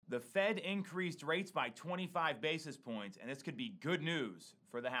The Fed increased rates by 25 basis points, and this could be good news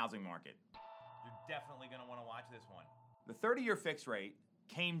for the housing market. You're definitely going to want to watch this one. The 30-year fixed rate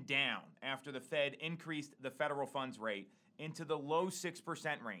came down after the Fed increased the federal funds rate into the low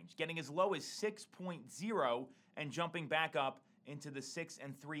 6% range, getting as low as 6.0 and jumping back up into the 6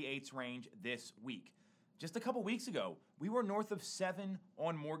 3/8 range this week. Just a couple weeks ago, we were north of 7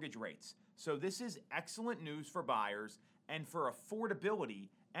 on mortgage rates. So this is excellent news for buyers and for affordability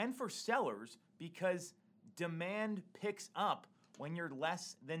and for sellers because demand picks up when you're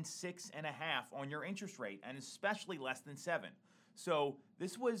less than 6.5 on your interest rate, and especially less than 7. So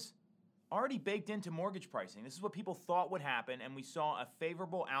this was already baked into mortgage pricing. This is what people thought would happen, and we saw a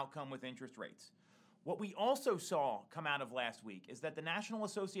favorable outcome with interest rates. What we also saw come out of last week is that the National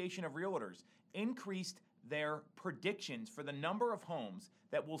Association of Realtors increased their predictions for the number of homes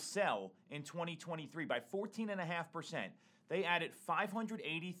that will sell in 2023 by 14.5%. They added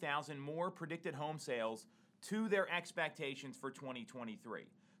 580,000 more predicted home sales to their expectations for 2023.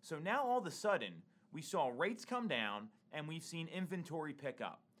 So now all of a sudden, we saw rates come down and we've seen inventory pick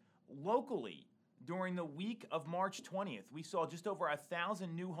up. Locally, during the week of March 20th, we saw just over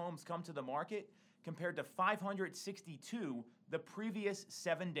 1,000 new homes come to the market compared to 562 the previous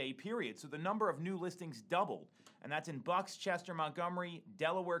 7-day period. So the number of new listings doubled, and that's in Bucks, Chester, Montgomery,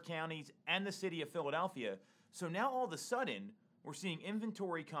 Delaware counties, and the city of Philadelphia. So now all of a sudden, we're seeing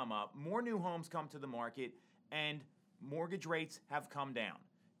inventory come up, more new homes come to the market, and mortgage rates have come down.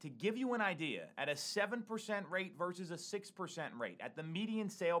 To give you an idea, at a 7% rate versus a 6% rate, at the median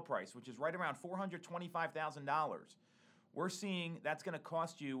sale price, which is right around $425,000, we're seeing that's going to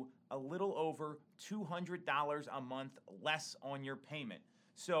cost you a little over $200 a month less on your payment.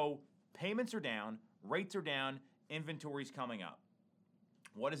 So payments are down, rates are down, inventory's coming up.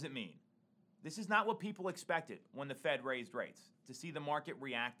 What does it mean? This is not what people expected when the Fed raised rates, to see the market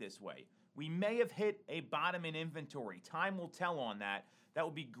react this way. We may have hit a bottom in inventory. Time will tell on that. That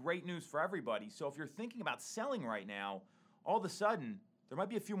would be great news for everybody. So if you're thinking about selling right now, all of a sudden, there might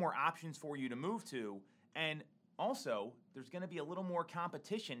be a few more options for you to move to. And also, there's going to be a little more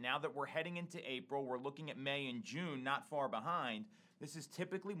competition now that we're heading into April. We're looking at May and June, not far behind. This is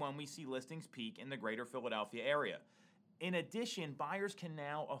typically when we see listings peak in the greater Philadelphia area. In addition, buyers can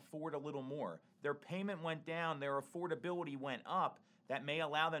now afford a little more. Their payment went down, their affordability went up. That may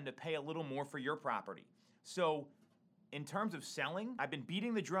allow them to pay a little more for your property. So in terms of selling, I've been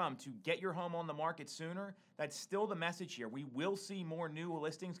beating the drum to get your home on the market sooner. That's still the message here. We will see more new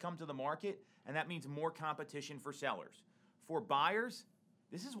listings come to the market, and that means more competition for sellers. For buyers,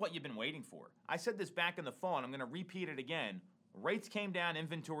 this is what you've been waiting for. I said this back in the fall, and I'm going to repeat it again. Rates came down,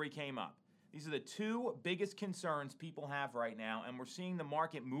 inventory came up. These are the two biggest concerns people have right now, and we're seeing the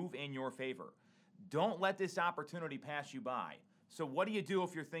market move in your favor. Don't let this opportunity pass you by. So what do you do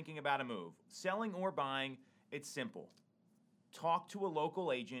if you're thinking about a move? Selling or buying, it's simple. Talk to a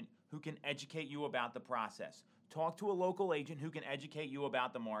local agent who can educate you about the process. Talk to a local agent who can educate you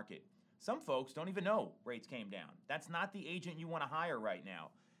about the market. Some folks don't even know rates came down. That's not the agent you want to hire right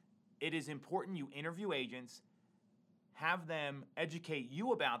now. It is important you interview agents, have them educate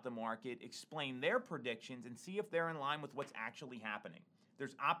you about the market, explain their predictions, and see if they're in line with what's actually happening.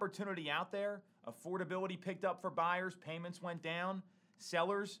 There's opportunity out there. Affordability picked up for buyers. Payments went down.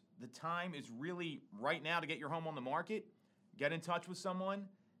 Sellers, the time is really right now to get your home on the market. Get in touch with someone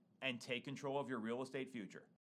and take control of your real estate future.